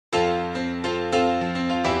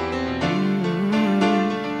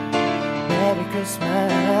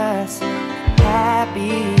Christmas. Happy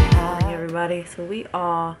Morning, everybody. So we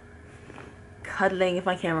are cuddling. If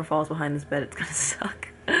my camera falls behind this bed, it's gonna suck.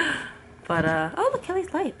 But oh look,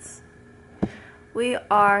 Kelly's lights. We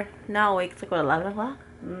are now awake. It's like what, 11 o'clock?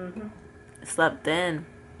 Slept in.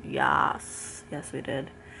 Yes, we did.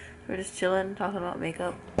 We're just chilling, talking about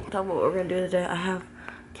makeup, talking about what we're gonna do today. I have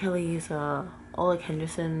Kelly's Oleg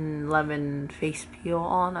Henderson lemon face peel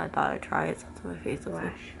on. I thought I'd try it since my face was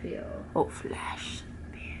Flash peel. Oh, flash.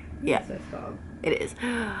 Yeah, That's called. it is.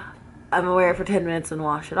 I'm gonna wear it for 10 minutes and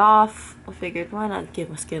wash it off. I figured, why not give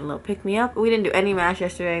my skin a little pick-me-up? We didn't do any mash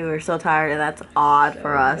yesterday. We were so tired, and that's odd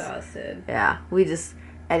for us. Exhausted. Yeah, we just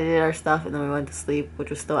edited our stuff, and then we went to sleep, which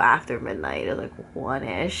was still after midnight. It was like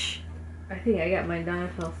 1-ish. I think I got mine done. I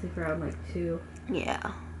fell asleep around like 2.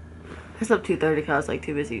 Yeah. I slept 2:30 because I was like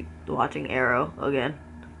too busy watching Arrow again.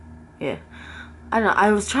 Yeah. I don't know.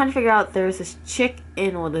 I was trying to figure out, there's this chick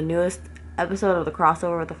in the newest episode of the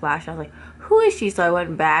crossover with the Flash. And I was like, who is she? So I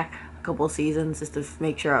went back a couple seasons just to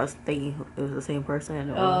make sure I was thinking it was the same person.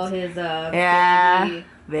 And it was. His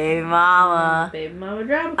baby mama. Baby mama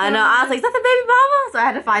drama. I know. I was like, is that the baby mama? So I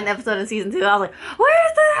had to find the episode in season 2. I was like,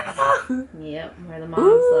 where's the episode? Yep, where the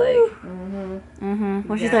mom's like,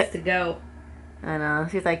 Well, she's got like, to go. I know.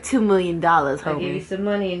 She's like, $2 million, homie. I give you some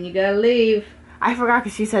money and you gotta leave. I forgot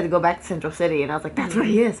because she said to go back to Central City, and I was like, that's where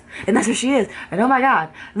he is, and that's where she is, and oh my god,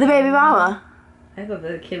 the baby mama. I thought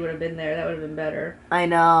the kid would have been there. That would have been better. I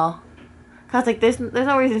know. Cause like there's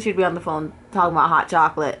no reason she'd be on the phone talking about hot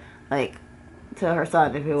chocolate like to her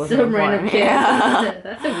son if it wasn't Some random important. kid. Yeah.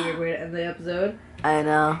 That's a weird way to end the episode. I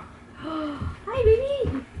know. Hi,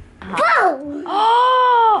 baby.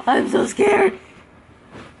 Oh, I'm so scared.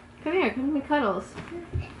 Come here. Come give me cuddles.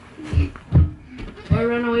 Or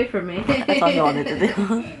run away from me. That's all you wanted to do.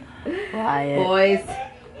 Quiet. Boys.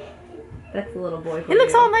 That's a little boy for He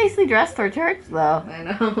looks you. all nicely dressed for church though. I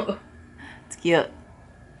know. It's cute.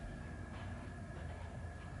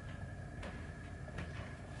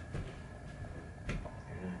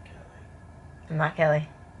 I'm not Kelly.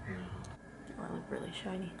 Oh, I look really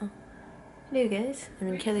shiny. Oh. Hello guys, I'm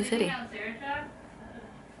in Kelly's hoodie.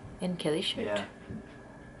 In Kelly's shirt. Yeah.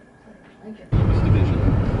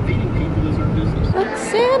 That's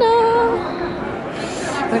Santa!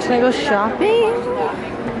 We're gonna go shopping.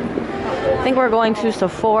 I think we're going to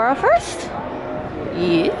Sephora first.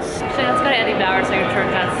 Yes. Actually, let's go to Eddie Bauer so I can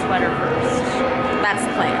turn John's sweater first. That's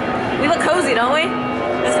the plan. We look cozy, don't we?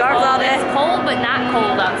 The scarves all day. It's cold, but not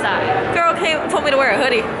cold outside. Girl told me to wear a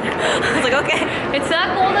hoodie. I was like, okay. It's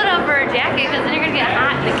not cold enough for a jacket because then you're gonna get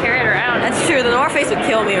hot to carry it around. That's true. The North Face would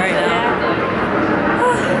kill me right now.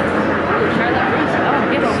 Try that roof.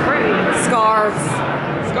 Oh, it's free. Scarves.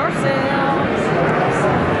 Scarf sales.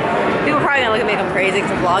 People are probably gonna look at me like I'm crazy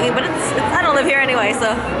because I'm vlogging, but it's I don't live here anyway, so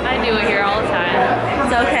I do it here all the time.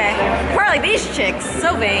 it's okay. Probably like these chicks,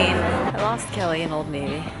 so vain. I lost Kelly in Old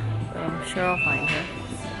Navy, so I'm sure I'll find her.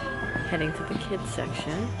 Heading to the kids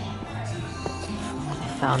section.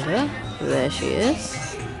 I found her. There she is.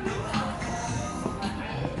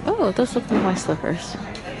 Oh, those look like my slippers.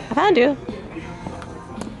 I found you.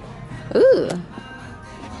 Ooh.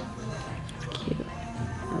 It's cute.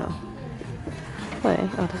 No. Wait.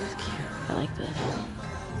 Oh, this is cute. I like this.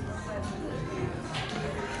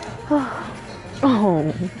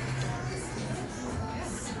 Oh.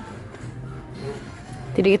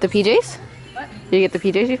 Did you get the PJs? What? Did you get the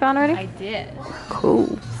PJs you found already? I did.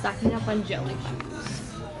 Cool. Stocking up on jelly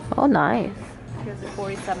shoes. Oh, nice. Here's a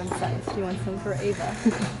 47 cents. Do you want some for Ava?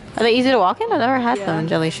 Are they easy to walk in? I've never had them Yeah. in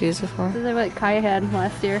jelly shoes before. These are what Kaya had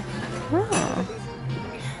last year. Oh.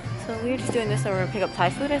 So we're just doing this, so we're gonna pick up Thai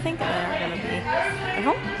food, I think, and then we're gonna be at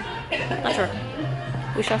home. Not sure.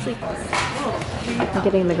 We shall see. I'm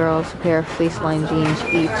getting the girls a pair of fleece lined jeans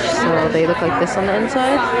each, so they look like this on the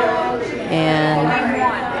inside. And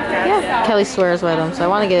yeah, Kelly swears by them, so I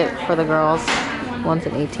want to get it for the girls. One's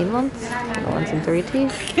in 18 months, and one's in 3T.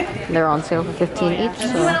 They're on sale for 15 each,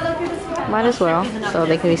 so might as well. So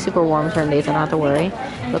they can be super warm certain days and not have to worry.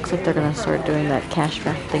 Looks like they're gonna start doing that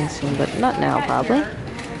cashback thing soon, but not now probably.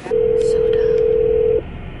 Soda.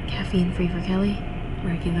 Caffeine free for Kelly,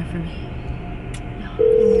 regular for me.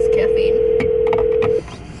 It's caffeine.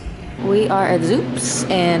 We are at Zoop's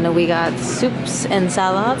and we got soups and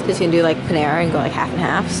salads because you can do like Panera and go like half and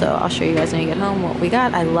half. So I'll show you guys when you get home what we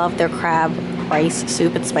got. I love their crab rice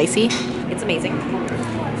soup. It's spicy. It's amazing.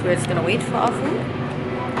 So we're just gonna wait for our food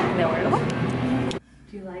and then we're gonna go.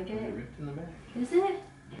 Do you like it? Is it?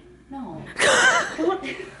 No.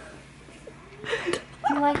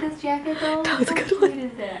 Do you like this jacket though? That was a How good one.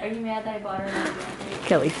 cute is that? Are you mad that I bought her that jacket?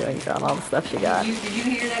 Kelly's showing down all the stuff she got. Did you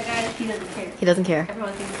hear that, guys? He doesn't care. He doesn't care.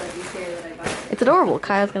 Everyone thinks that you care that I bought her. It's adorable.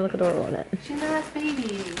 Kaya's gonna look adorable in it. She's my last baby.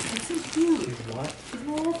 It's so cute. She's What? She's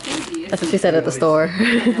my last baby. That's what she said at the store. No, it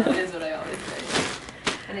is what I always say.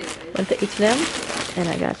 Anyways. Went to H&M and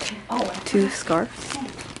I got 2 scarves.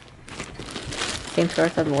 Same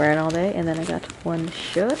scarves I've been wearing all day. And then I got one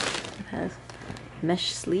shirt. It has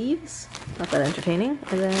mesh sleeves. Not that entertaining.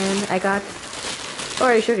 And then I got, I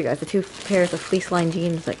already showed you guys, the 2 pairs of fleece lined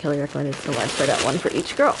jeans that Kelly recommended so much. So I got one for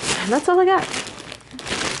each girl. And that's all I got.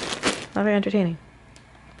 Not very entertaining.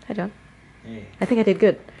 Hi, John. Hey, I think I did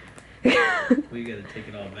good. we gotta take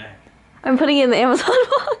it all back. I'm putting it in the Amazon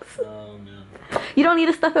box. Oh no. You don't need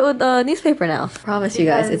to stuff it with newspaper now. Promise you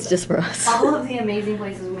guys, it's just for us. All of the amazing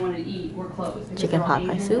places we wanted to eat were closed. because Chicken they're all pot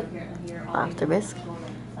pie Asian soup, here, all lobster Asian. bisque,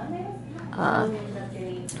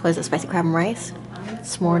 what is it, spicy crab and rice,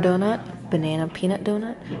 s'more donut, banana peanut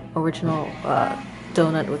donut, original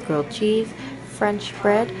donut with grilled cheese, French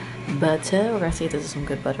bread, butter. We're gonna see if this is some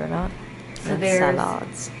good butter or not. So And there's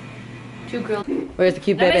salads. 2 grilled. Where's the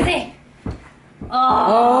cute Let me baby? see.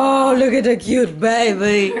 Oh. Oh, look at the cute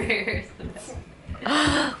baby. Where's the best?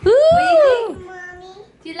 Woo!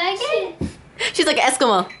 Do you like it? She's like an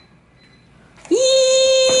Eskimo.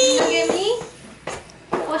 Look at me.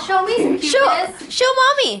 Well, show me some cuteness. Show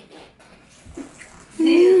mommy. Do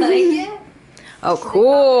you like it? Oh,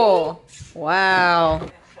 cool. Wow.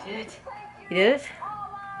 Did it. You did it?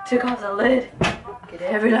 Took off the lid. Get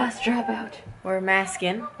every last drop out. We're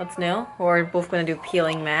masking. What's new? We're both going to do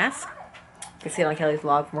peeling mask. You can see it on Kelly's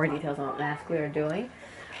vlog for more details on what mask we are doing.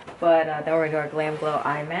 But then we're going to do our Glam Glow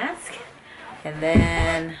eye mask. And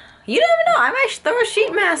then, you never know, I might throw a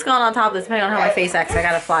sheet mask on top of this, depending on how my face acts. I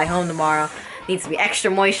got to fly home tomorrow. Needs to be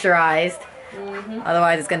extra moisturized.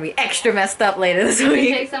 Otherwise, it's going to be extra messed up later this You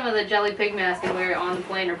week. take some of the jelly pig mask and wear it on the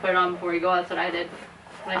plane or put it on before you go. That's what I did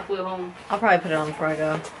when I flew home. I'll probably put it on before I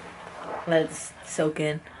go. Let it soak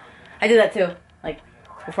in. I did that too. Like,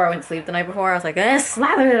 before I went to sleep the night before, I was like,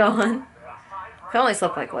 slather it on. I only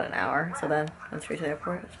slept like, what, an hour? So then, went straight to the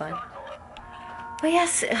airport. It's fine. But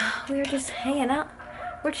yes, we were just hanging out.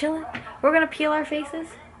 We're chilling. We're gonna peel our faces.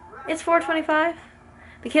 It's 4:25.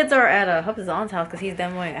 The kids are at Hub's aunt's house because he's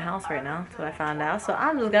demoing a house right now. That's what I found out. So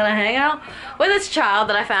I'm just gonna hang out with this child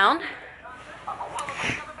that I found.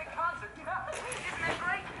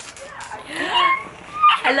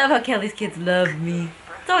 I love how Kelly's kids love me.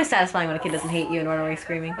 It's always satisfying when a kid doesn't hate you and run away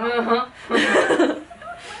screaming.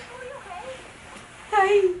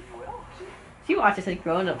 Hi. She watches like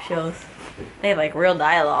grown-up shows. They have like real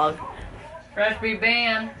dialogue. Fresh Beat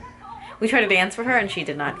Band. We tried to dance for her and she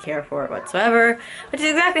did not care for it whatsoever, which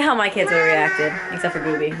is exactly how my kids would have reacted, except for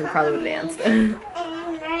Gooby, who probably would have danced. I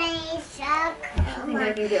think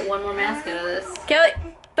I can get one more mask out of this. Kelly,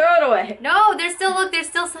 throw it away. No, there's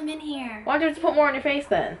still some in here. Why don't you just put more on your face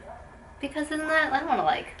then? Because isn't that, I don't want to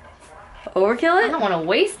like, Overkill I it? don't want to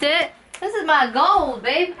waste it. This is my gold,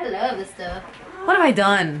 babe. I love this stuff. What have I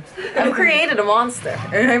done? I've created a monster.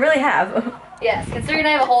 I really have. Yes, considering I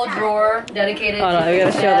have a whole drawer dedicated Hold on, to we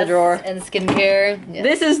gotta show the masks drawer. and skincare. Yeah.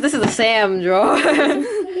 This is a Sam drawer.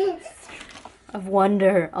 Of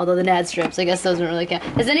wonder, although the Nad strips, I guess those don't really count.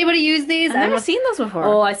 Has anybody used these? I've never seen those before.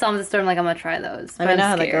 Oh, I saw them at the store. I'm like, I'm gonna try those. Let me But know I'm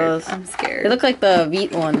how that scared. goes. I'm scared. They look like the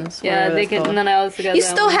Veet ones. Yeah, whatever they it's can. called. And then I also got You that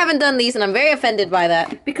still one. haven't done these, and I'm very offended by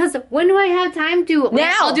that. Because when do I have time to?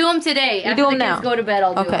 Now. I'll do them today. After do 'em the kids now. go to bed,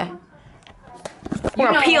 I'll do Okay. them. We're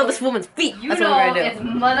gonna know- peel this woman's feet. You That's know, what we're gonna it's do.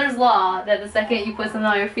 mother's law that the second you put something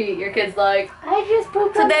on your feet, your kid's like, I just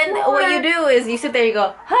pooped So on then the floor. what you do is you sit there, you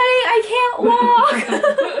go, honey, I can't walk.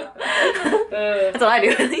 That's what I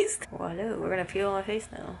do at least. Voila, we're gonna peel my face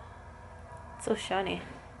now. It's so shiny.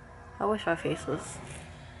 I wish my face was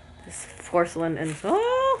this porcelain and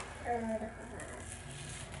oh.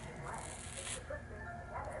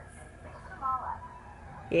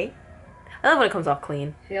 Yay. I love when it comes off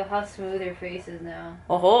clean. Feel how smooth your face is now.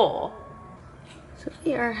 Oh. So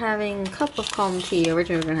we are having a cup of calm tea.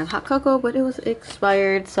 Originally we were gonna have hot cocoa, but it was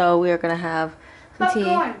expired, so we are gonna have some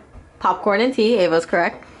tea. Popcorn and tea. Ava's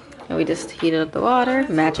correct. And we just heated up the water.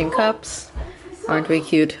 Matching cups. Aren't we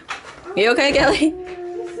cute? You okay, Kelly?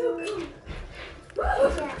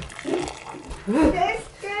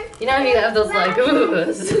 You know how you have those like,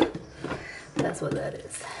 that's what that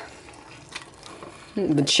is.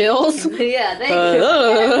 The chills. Yeah, thank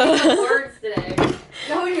you. Words today.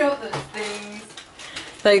 No, you know those things.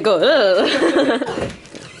 They go.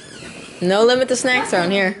 No limit to snacks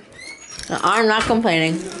around here. I'm not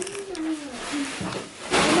complaining.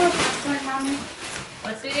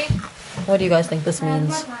 What, sweetie? What do you guys think this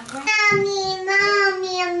means? Mommy,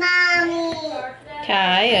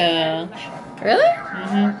 Kyle. Really?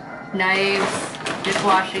 Mm-hmm. Knives,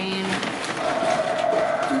 dishwashing.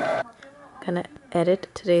 Gonna edit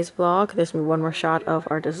today's vlog. There's gonna be one more shot of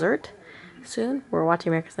our dessert soon. We're watching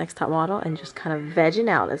America's Next Top Model and just kind of vegging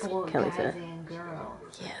out, as Kelly said.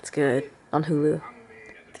 Yeah, it's good on Hulu.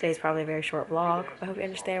 Today's probably a very short vlog. I hope you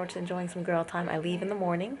understand we're just enjoying some girl time. I leave in the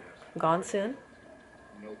morning. I'm gone soon.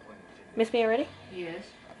 Miss me already? Yes.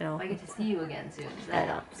 No. I get to see you again soon. So that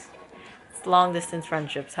helps. It's long distance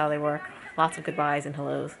friendships, how they work. Lots of goodbyes and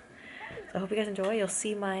hellos. So I hope you guys enjoy. You'll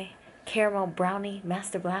see my caramel brownie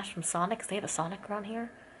master blast from Sonic, 'cause they have a Sonic around here.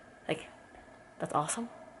 Like, that's awesome.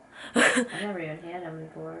 I've never even had them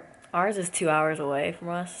before. Ours is 2 hours away from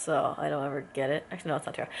us, so I don't ever get it. Actually, no, it's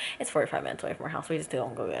not 2 hours. It's 45 minutes away from our house. We just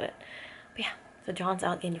don't go get it. But yeah, so John's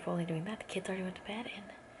out getting Chipotle doing that. The kids already went to bed, and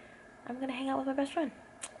I'm gonna hang out with my best friend.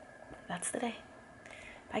 That's the day.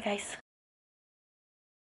 Bye, guys.